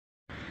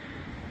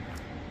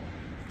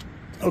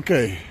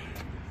Okay,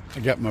 I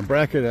got my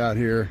bracket out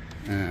here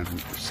and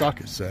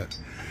socket set.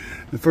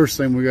 The first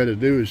thing we got to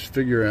do is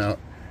figure out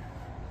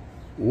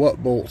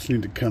what bolts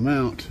need to come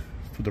out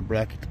for the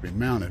bracket to be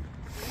mounted.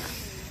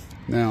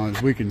 Now,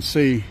 as we can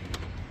see,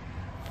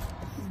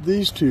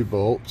 these two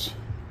bolts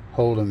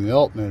holding the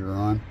alternator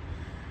on,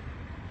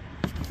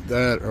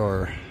 that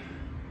are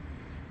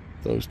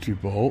those two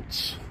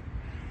bolts,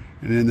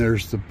 and then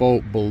there's the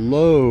bolt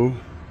below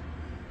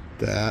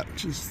that,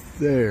 which is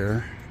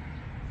there.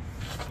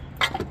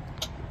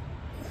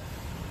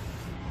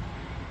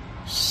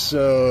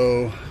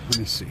 So let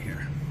me see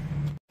here.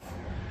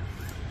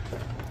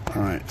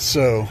 All right,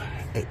 so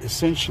it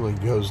essentially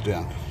goes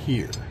down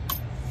here.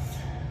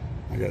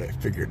 I got it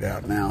figured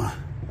out now.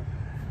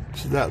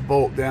 So that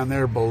bolt down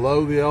there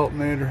below the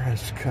alternator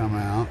has come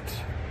out,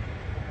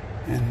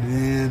 and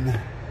then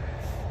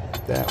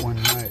that one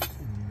right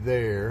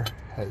there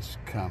has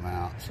come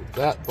out. So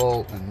that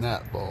bolt and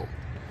that bolt.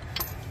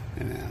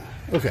 And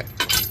okay.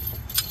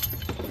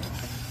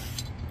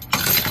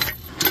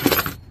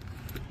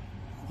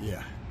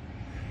 Yeah.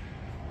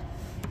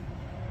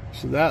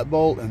 So that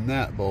bolt and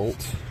that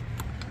bolt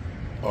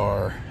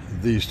are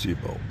these two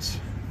bolts.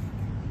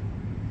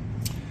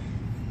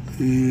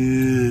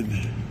 And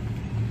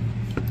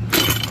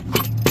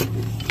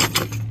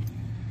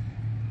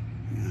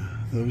yeah,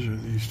 those are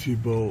these two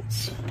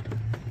bolts.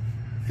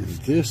 And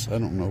this, I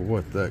don't know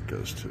what that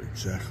goes to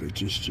exactly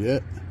just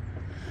yet.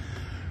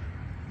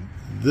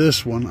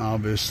 This one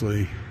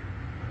obviously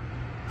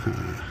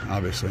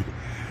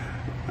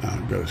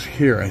goes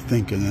here, I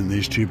think, and then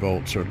these two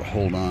bolts are to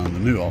hold on the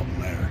new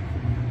alternator.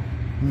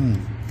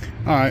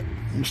 All right,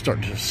 we'll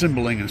start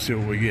assembling and see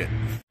what we get.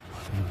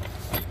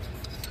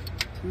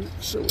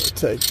 So we'll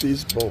take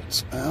these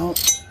bolts out.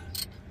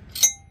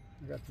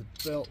 I got the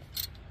belt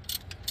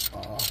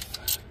off.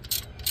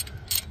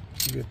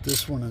 Get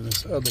this one and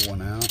this other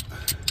one out.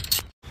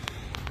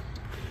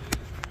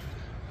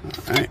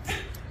 All right.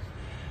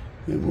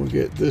 Then we'll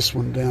get this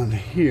one down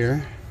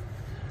here.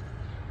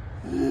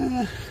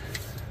 And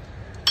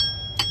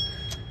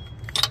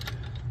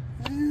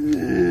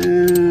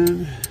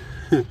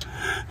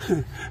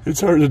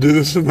it's hard to do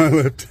this with my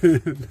left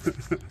hand.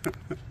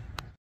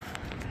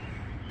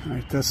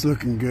 Alright, that's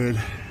looking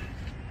good.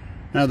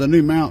 Now the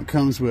new mount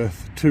comes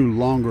with two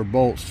longer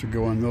bolts to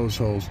go in those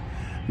holes.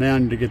 Now I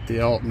need to get the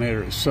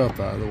alternator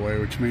itself out of the way,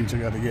 which means I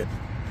got to get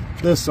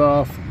this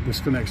off,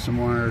 disconnect some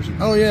wires,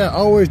 and oh yeah,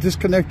 always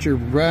disconnect your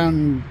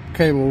round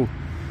cable.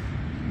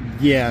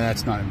 Yeah,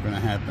 that's not even going to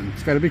happen.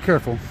 It's got to be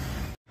careful.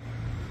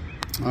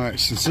 Alright,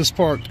 since this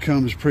part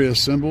comes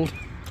pre-assembled,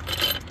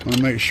 I'm going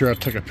to make sure I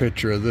take a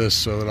picture of this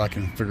so that I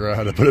can figure out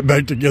how to put it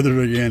back together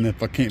again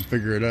if I can't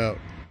figure it out.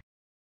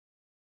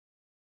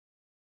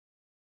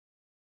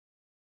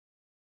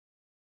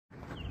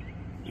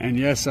 And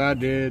yes, I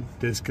did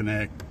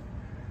disconnect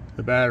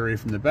the battery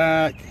from the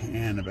back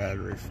and the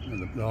battery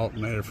from the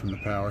alternator from the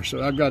power.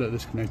 So I've got it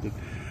disconnected.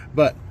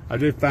 But I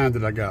did find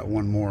that I got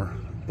one more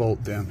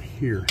bolt down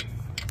here.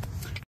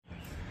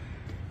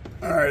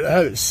 Alright, I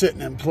have it sitting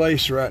in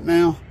place right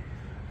now.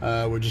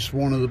 With just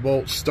one of the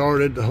bolts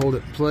started to hold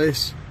it in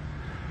place.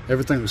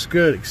 Everything was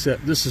good,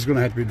 except this is going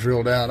to have to be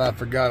drilled out. I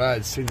forgot I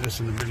had seen this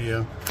in the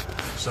video.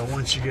 So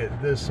once you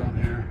get this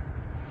on here,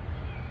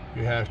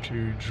 you have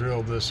to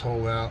drill this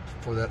hole out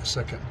for that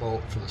second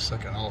bolt for the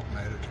second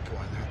alternator to go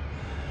in there.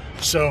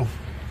 So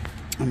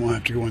I'm going to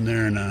have to go in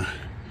there and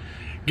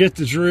get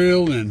the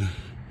drill and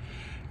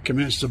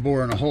commence to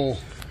bore in a hole.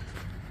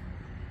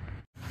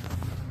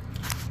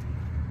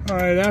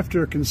 Alright,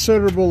 after a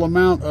considerable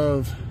amount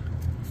of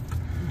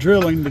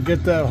drilling to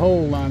get that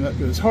hole lined up,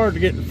 it's hard to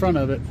get in front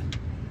of it.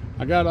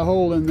 I got a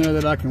hole in there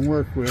that I can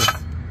work with.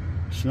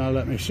 So now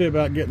let me see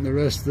about getting the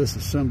rest of this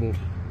assembled.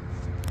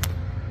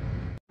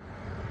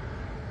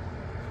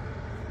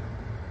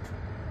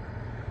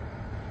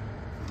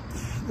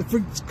 The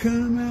freaks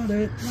come out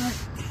at night.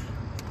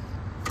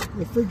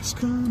 The freaks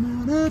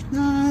come out at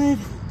night.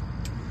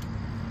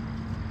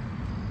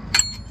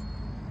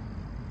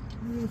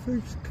 The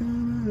freaks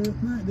come out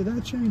at night. Did I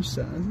change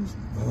sizes?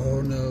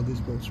 Oh no, these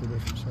bolts are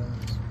different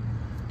size.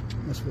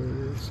 That's what it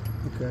is.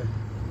 Okay.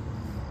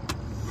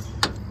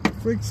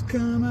 Freaks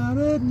come out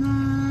at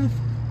night.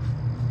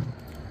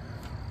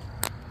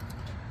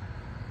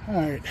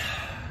 Alright.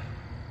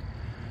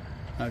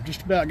 I've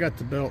just about got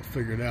the belt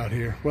figured out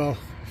here. Well,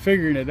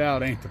 figuring it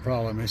out ain't the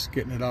problem. It's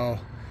getting it all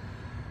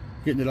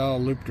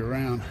looped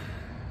around.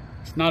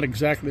 It's not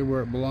exactly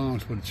where it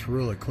belongs, but it's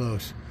really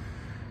close.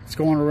 It's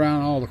going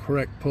around all the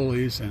correct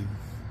pulleys and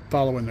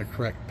following the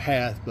correct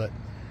path, but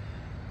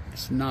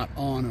it's not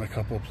on in a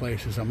couple of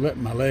places. I'm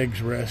letting my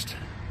legs rest.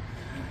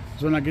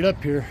 So when I get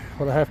up here,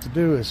 what I have to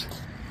do is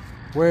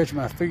wedge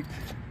my feet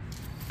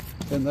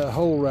in the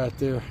hole right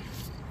there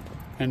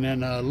and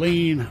then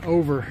lean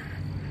over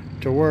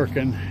to work,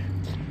 and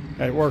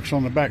it works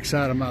on the back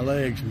side of my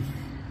legs. And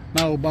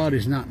my old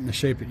body's not in the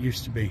shape it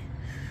used to be.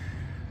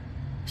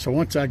 So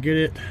once I get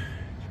it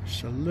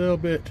just a little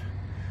bit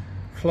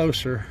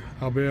closer,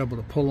 I'll be able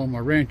to pull on my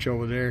wrench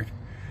over there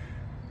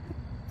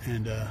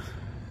and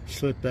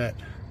slip that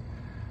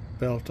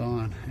belt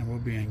on, and we'll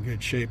be in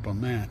good shape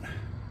on that.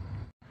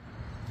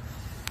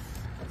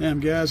 Damn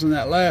guys, on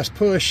that last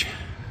push,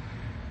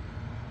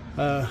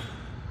 it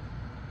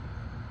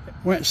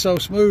went so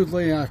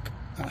smoothly. I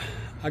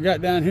got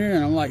down here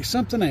and I'm like,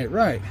 something ain't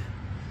right.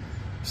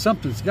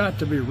 Something's got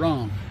to be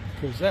wrong,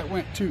 because that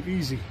went too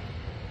easy.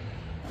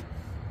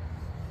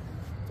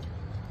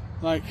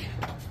 Like,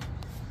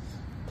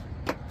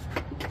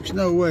 there's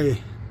no way.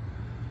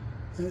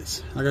 I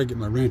gotta get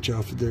my wrench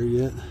off of there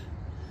yet.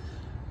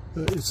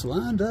 But it's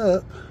lined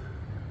up.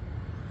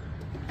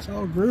 It's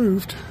all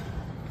grooved.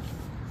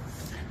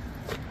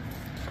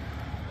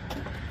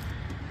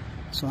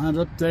 It's lined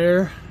up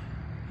there.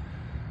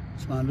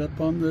 It's lined up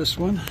on this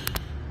one.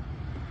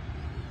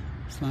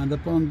 It's lined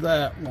up on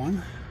that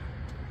one.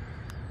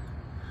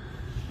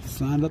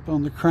 It's lined up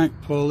on the crank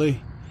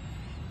pulley.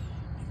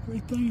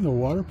 Everything, the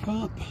water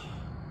pump,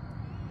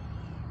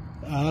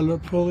 the idler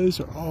pulleys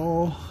are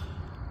all,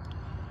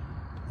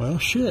 well,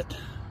 shit.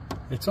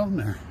 It's on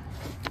there.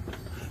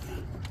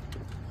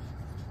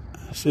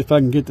 See if I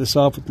can get this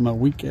off with my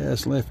weak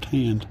ass left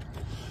hand.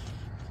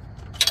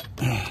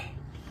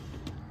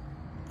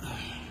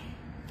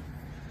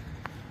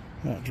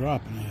 Not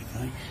dropping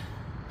anything.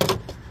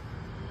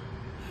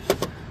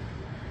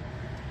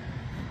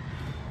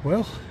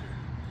 Well,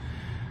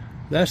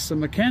 that's the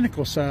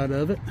mechanical side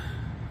of it.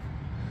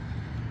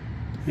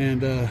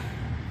 And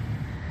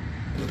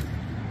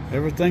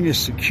everything is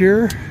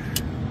secure,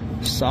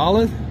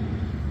 solid.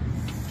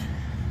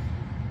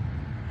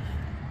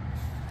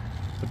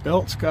 The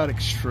belt's got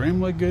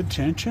extremely good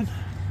tension,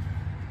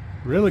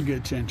 really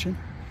good tension.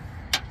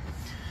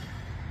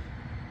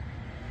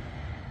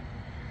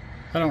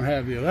 I don't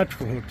have the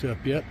electrical hooked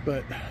up yet,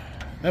 but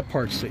that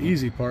part's the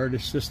easy part.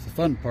 It's just the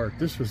fun part.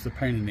 This was the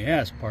pain in the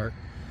ass part.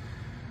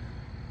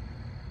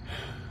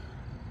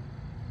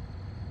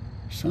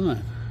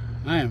 Son,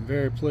 I am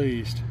very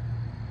pleased.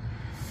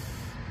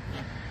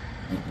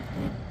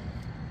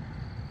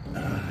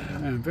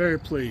 I am very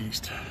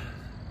pleased.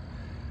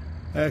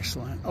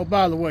 Excellent. Oh,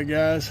 by the way,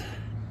 guys,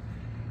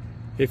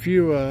 if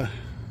you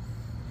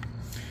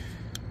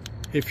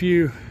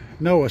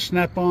know a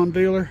Snap-on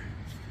dealer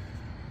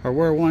or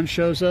where one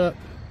shows up,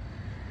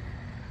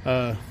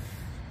 get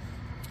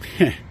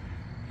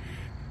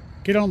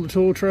on the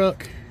tool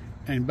truck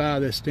and buy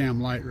this damn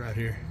light right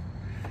here.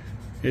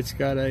 It's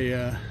got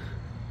a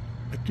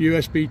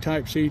USB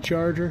Type-C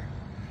charger.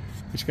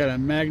 It's got a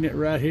magnet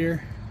right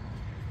here.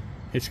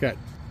 It's got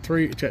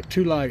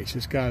two lights.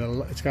 It's got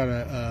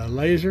a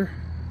laser.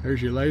 There's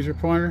your laser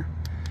pointer.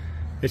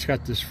 It's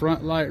got this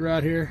front light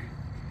right here,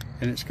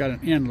 and it's got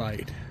an end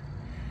light.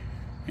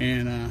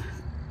 And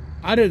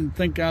I didn't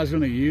think I was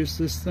going to use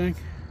this thing,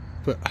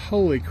 but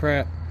holy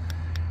crap,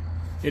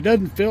 it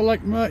doesn't feel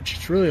like much.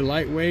 It's really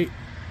lightweight,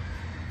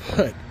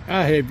 but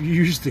I have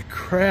used the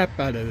crap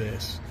out of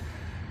this.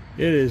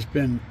 It has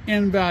been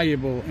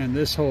invaluable in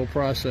this whole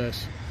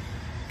process,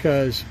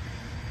 because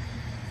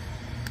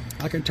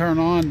I can turn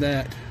on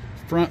that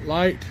front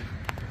light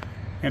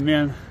and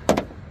then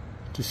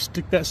just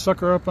stick that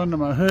sucker up under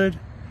my hood.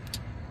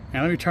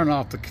 And let me turn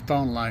off the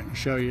phone light and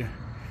show you.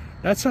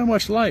 That's how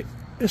much light.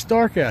 It's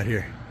dark out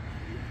here.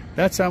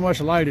 That's how much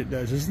light it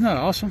does. Isn't that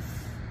awesome?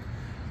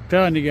 I'm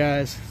telling you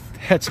guys,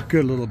 that's a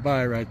good little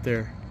buy right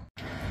there.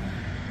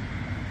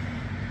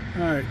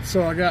 Alright,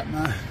 so I got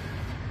my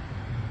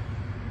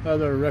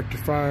other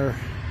rectifier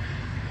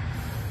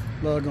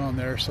lug on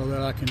there so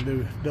that I can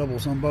do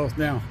doubles on both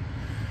now.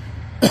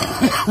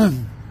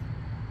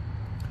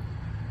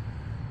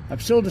 I'm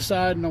still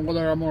deciding on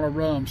whether I'm going to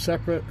run them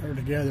separate or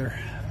together.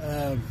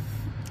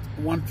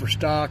 One for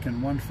stock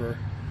and one for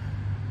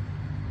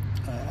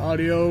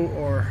audio,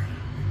 or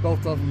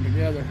both of them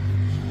together.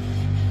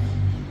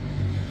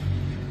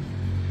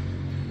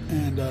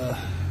 And I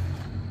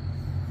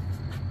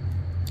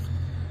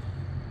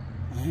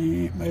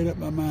ain't made up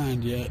my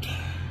mind yet.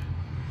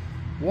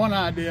 One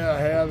idea I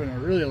have and I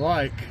really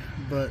like,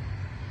 but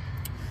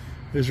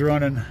is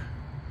running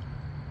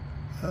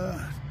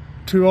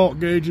 2 alt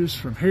gauges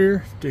from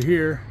here to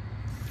here,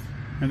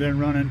 and then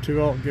running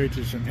 2 alt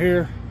gauges from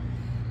here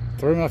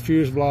through my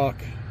fuse block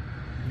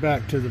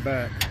back to the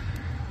back.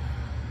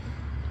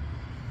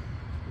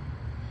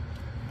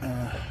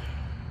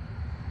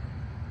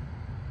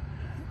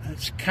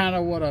 That's kind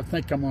of what I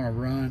think I'm going to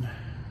run.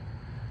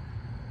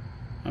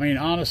 I mean,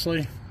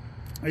 honestly,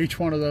 each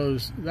one of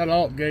those, that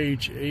alt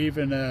gauge,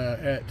 even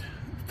at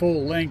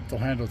full length, will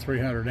handle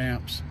 300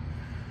 amps,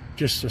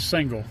 just a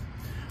single.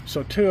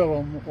 So 2 of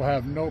them will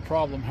have no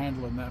problem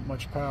handling that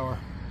much power,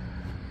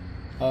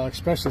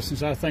 especially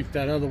since I think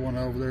that other one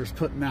over there is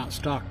putting out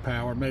stock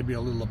power, maybe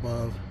a little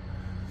above.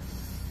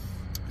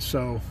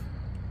 So,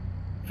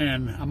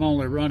 and I'm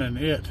only running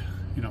it,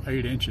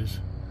 8 inches,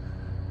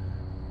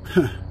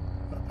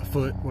 a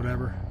foot,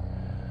 whatever.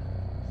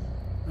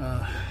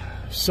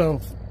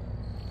 So,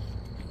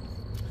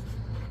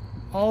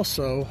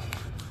 also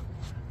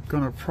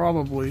gonna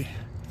probably,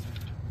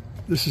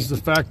 this is the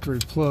factory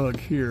plug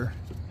here.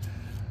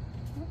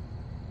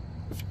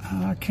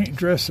 I can't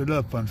dress it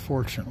up,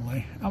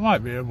 unfortunately. I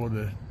might be able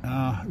to.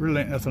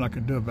 Really ain't nothing I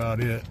can do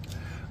about it.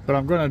 But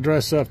I'm going to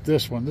dress up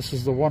this one. This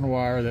is the one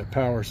wire that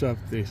powers up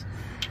the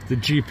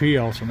GP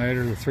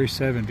alternator, the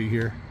 370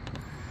 here.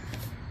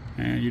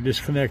 And you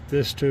just connect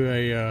this to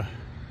an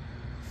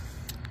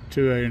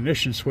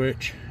ignition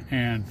switch,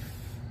 and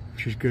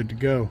she's good to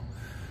go.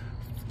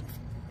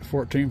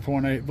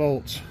 14.8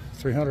 volts,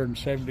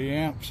 370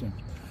 amps, and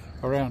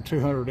around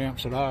 200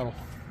 amps at idle.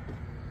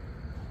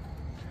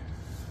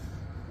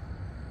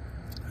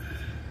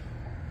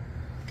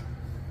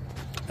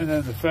 And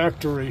then the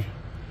factory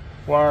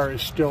wire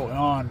is still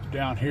on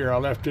down here. I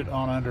left it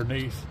on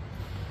underneath.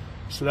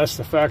 So that's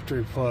the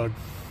factory plug.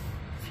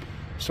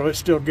 So it's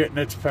still getting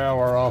its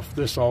power off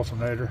this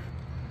alternator,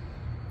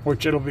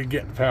 which it'll be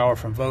getting power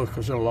from both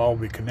because it'll all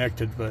be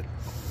connected. But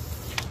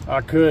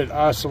I could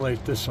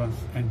isolate this one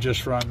and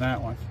just run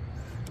that one.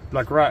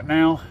 Like right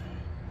now,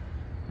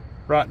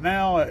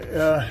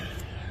 that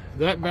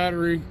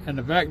battery and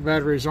the back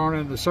batteries aren't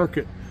in the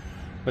circuit,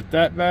 but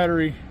that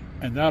battery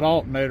and that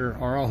alternator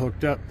are all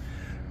hooked up,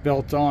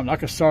 built on. I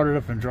can start it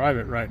up and drive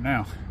it right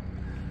now.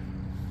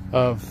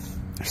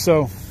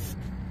 So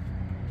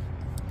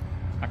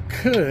I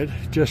could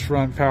just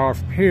run power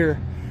from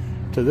here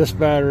to this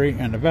battery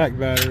and the back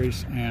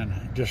batteries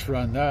and just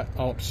run that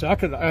alt. So I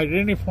could, at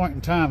any point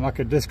in time, I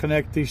could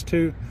disconnect these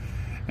two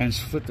and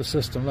split the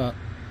system up.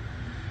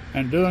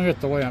 And doing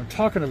it the way I'm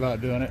talking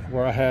about doing it,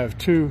 where I have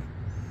two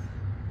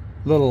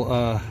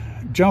little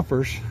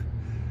jumpers,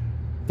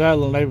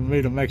 that'll enable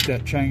me to make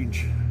that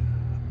change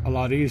a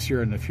lot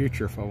easier in the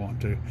future if I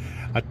want to.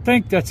 I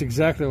think that's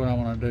exactly what I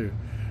want to do.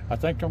 I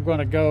think I'm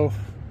going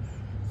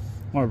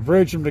to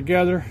bridge them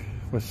together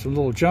with some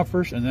little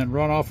jumpers and then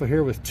run off of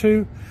here with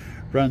two,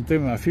 run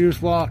through my fuse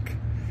block,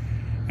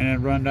 and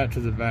then run that to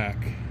the back.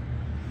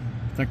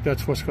 I think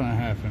that's what's going to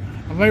happen.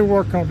 I may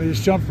work on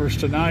these jumpers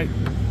tonight,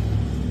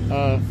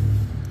 but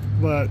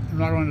I'm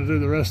not going to do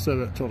the rest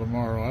of it till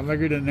tomorrow. I may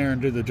get in there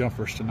and do the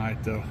jumpers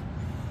tonight though,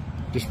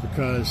 just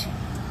because,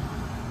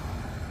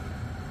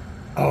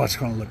 oh, it's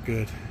going to look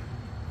good.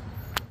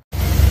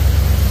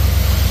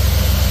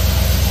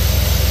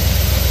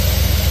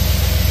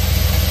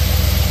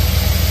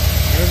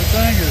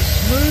 Everything is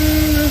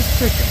smooth as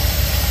chicken.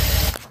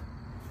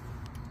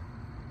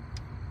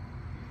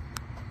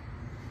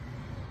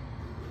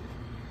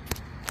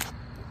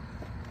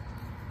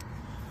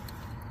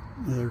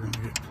 They're going to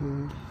get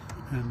pulled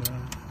and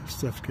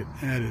stuff getting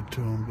added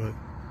to them, but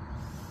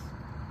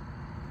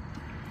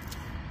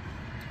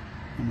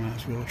I might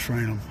as well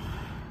train them.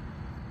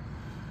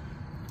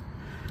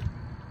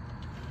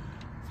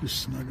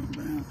 Just snug them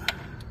down.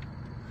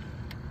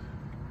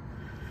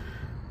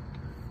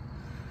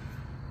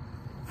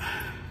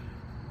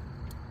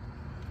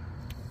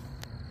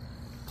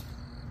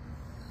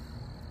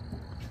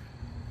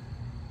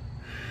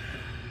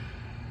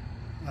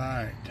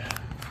 Alright.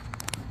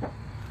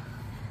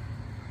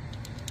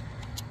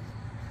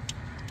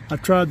 I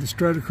tried the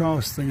straight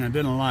across thing. I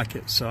didn't like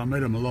it, so I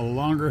made them a little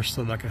longer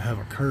so that I could have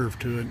a curve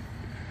to it.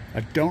 I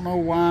don't know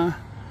why,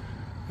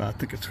 but I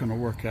think it's going to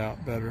work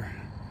out better.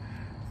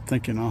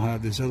 Thinking I'll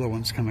have these other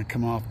ones kind of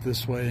come off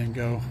this way and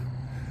go.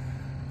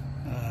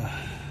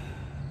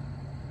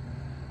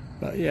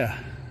 But yeah.